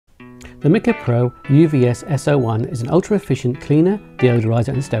The Micker Pro UVS-S01 is an ultra-efficient cleaner, deodorizer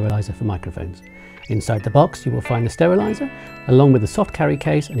and steriliser for microphones. Inside the box you will find the steriliser, along with a soft carry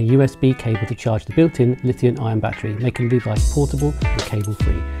case and a USB cable to charge the built-in lithium-ion battery, making the device portable and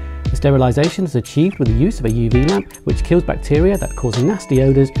cable-free. The sterilisation is achieved with the use of a UV lamp, which kills bacteria that cause nasty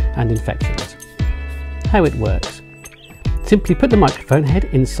odours and infections. How it works. Simply put the microphone head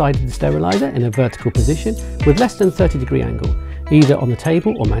inside the steriliser in a vertical position with less than 30-degree angle, either on the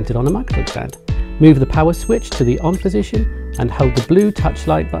table or mounted on a microphone stand. Move the power switch to the on position and hold the blue touch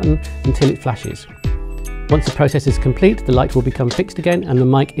light button until it flashes. Once the process is complete, the light will become fixed again and the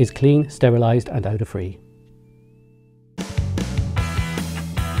mic is clean, sterilised and odour free.